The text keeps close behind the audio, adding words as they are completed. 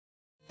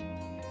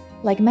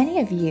Like many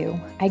of you,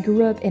 I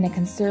grew up in a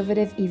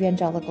conservative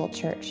evangelical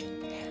church.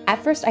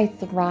 At first, I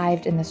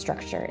thrived in the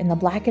structure, in the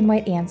black and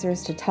white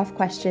answers to tough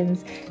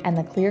questions and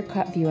the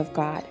clear-cut view of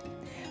God.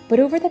 But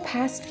over the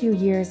past few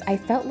years, I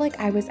felt like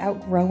I was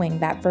outgrowing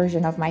that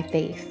version of my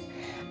faith.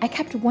 I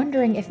kept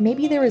wondering if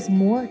maybe there was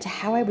more to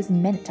how I was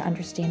meant to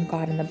understand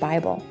God in the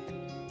Bible.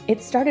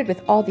 It started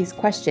with all these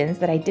questions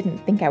that I didn't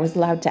think I was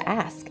allowed to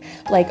ask,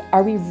 like,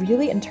 are we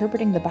really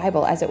interpreting the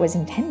Bible as it was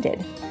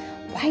intended?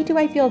 Why do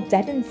I feel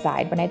dead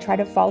inside when I try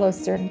to follow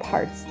certain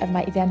parts of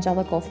my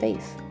evangelical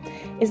faith?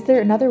 Is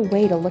there another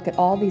way to look at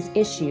all these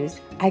issues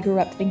I grew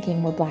up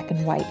thinking were black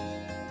and white?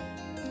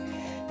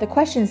 The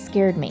questions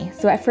scared me,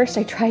 so at first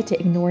I tried to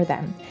ignore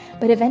them,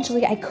 but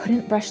eventually I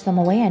couldn't brush them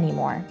away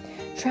anymore.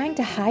 Trying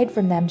to hide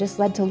from them just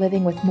led to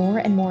living with more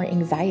and more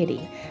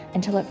anxiety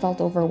until it felt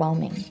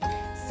overwhelming.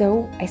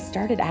 So I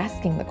started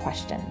asking the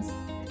questions.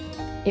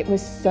 It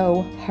was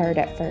so hard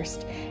at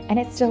first, and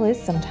it still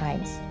is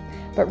sometimes.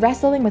 But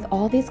wrestling with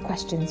all these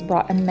questions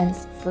brought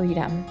immense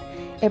freedom.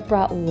 It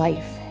brought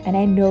life, and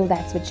I know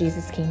that's what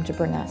Jesus came to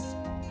bring us.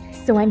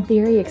 So I'm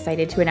very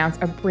excited to announce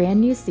a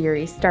brand new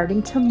series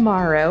starting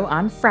tomorrow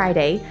on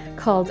Friday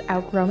called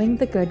Outgrowing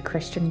the Good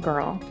Christian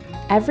Girl.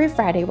 Every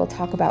Friday we'll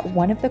talk about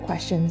one of the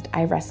questions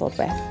I wrestled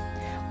with.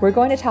 We're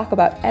going to talk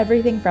about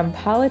everything from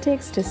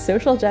politics to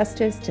social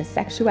justice to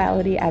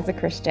sexuality as a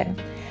Christian,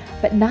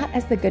 but not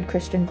as the good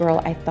Christian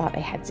girl I thought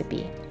I had to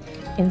be.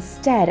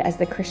 Instead, as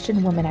the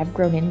Christian woman I've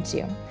grown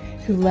into,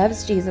 who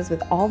loves Jesus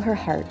with all her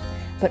heart,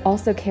 but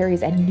also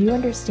carries a new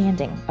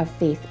understanding of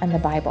faith and the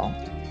Bible.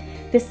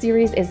 This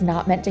series is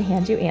not meant to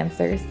hand you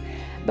answers,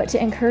 but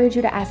to encourage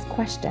you to ask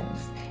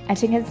questions and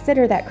to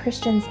consider that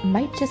Christians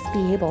might just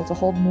be able to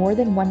hold more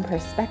than one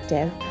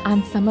perspective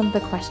on some of the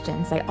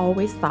questions I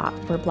always thought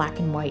were black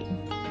and white.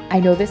 I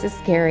know this is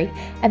scary,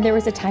 and there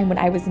was a time when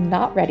I was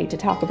not ready to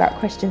talk about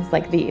questions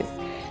like these.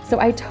 So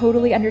I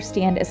totally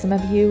understand if some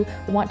of you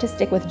want to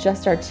stick with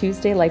just our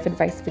Tuesday life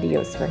advice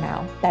videos for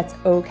now. That's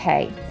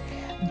okay.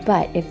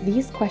 But if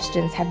these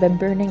questions have been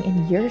burning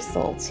in your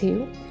soul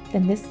too,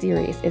 then this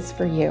series is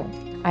for you.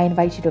 I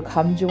invite you to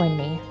come join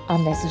me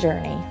on this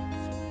journey.